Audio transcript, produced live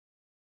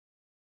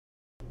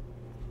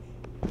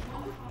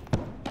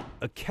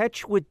A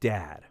catch with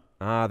Dad.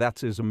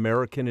 That's as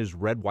American as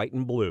red, white,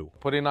 and blue.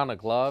 Putting on a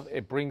glove,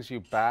 it brings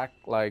you back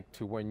like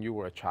to when you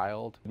were a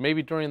child.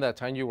 Maybe during that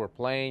time you were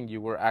playing,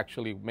 you were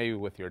actually maybe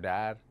with your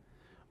dad,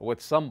 or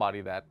with somebody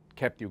that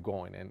kept you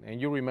going,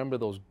 and you remember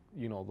those,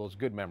 those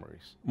good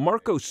memories.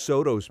 Marco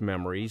Soto's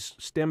memories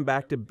stem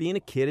back to being a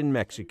kid in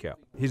Mexico.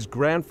 His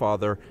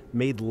grandfather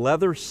made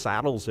leather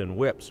saddles and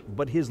whips,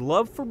 but his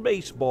love for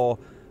baseball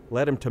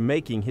led him to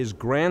making his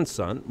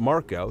grandson,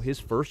 Marco, his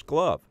first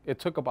glove. It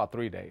took about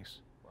 3 days.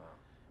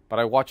 But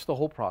I watched the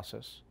whole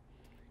process,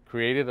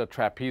 created a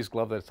trapeze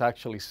glove that's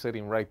actually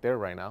sitting right there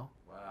right now.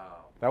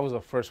 Wow. That was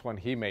the first one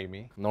he made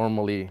me.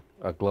 Normally,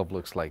 a glove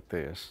looks like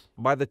this.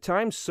 By the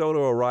time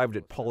Soto arrived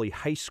at Pauley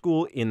High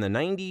School in the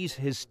 90s,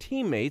 his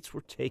teammates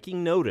were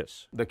taking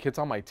notice. The kids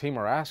on my team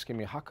are asking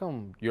me, how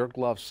come your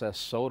glove says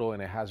Soto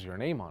and it has your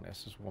name on it?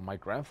 This is well, my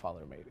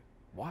grandfather made it.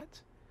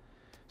 What?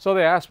 So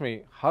they asked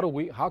me,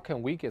 how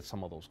can we get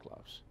some of those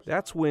gloves?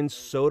 That's when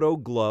Soto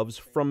Gloves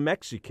from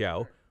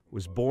Mexico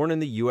was born in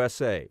the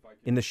USA.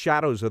 In the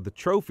shadows of the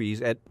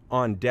trophies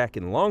on deck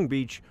in Long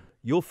Beach,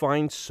 you'll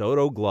find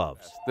Soto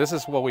Gloves. This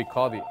is what we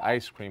call the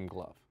ice cream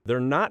glove. They're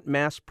not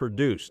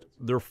mass-produced.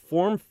 They're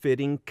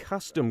form-fitting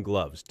custom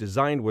gloves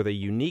designed with a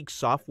unique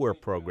software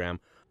program.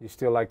 You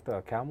still like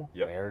the camel?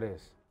 Yep. There it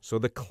is. So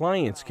the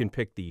clients can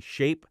pick the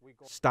shape,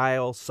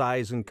 style,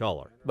 size, and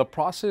color. The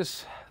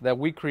process that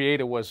we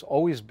created was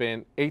always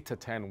been 8 to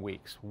 10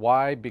 weeks.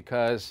 Why?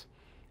 Because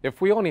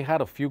if we only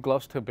had a few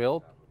gloves to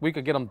build, we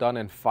could get them done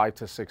in 5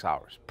 to 6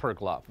 hours per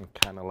glove and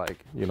kind of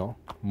like,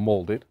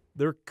 molded.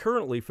 They're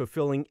currently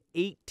fulfilling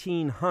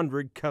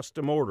 1,800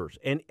 custom orders,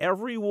 and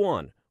every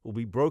one will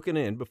be broken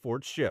in before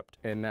it's shipped.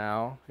 And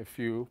now, if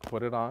you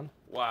put it on,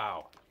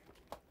 wow,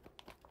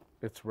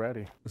 it's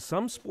ready.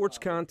 Some sports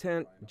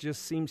content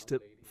just seems to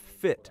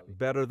fit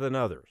better than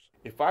others.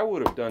 If I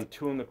would have done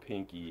two in the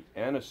pinky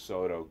and a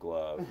Soto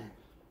glove,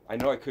 I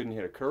know I couldn't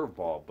hit a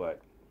curveball,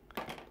 but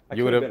I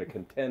could have been a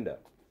contender.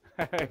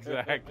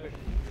 Exactly.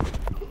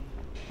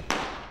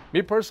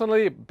 Me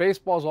personally,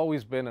 baseball's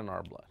always been in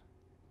our blood.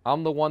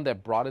 I'm the one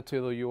that brought it to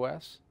the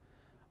U.S.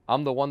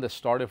 I'm the one that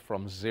started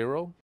from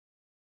zero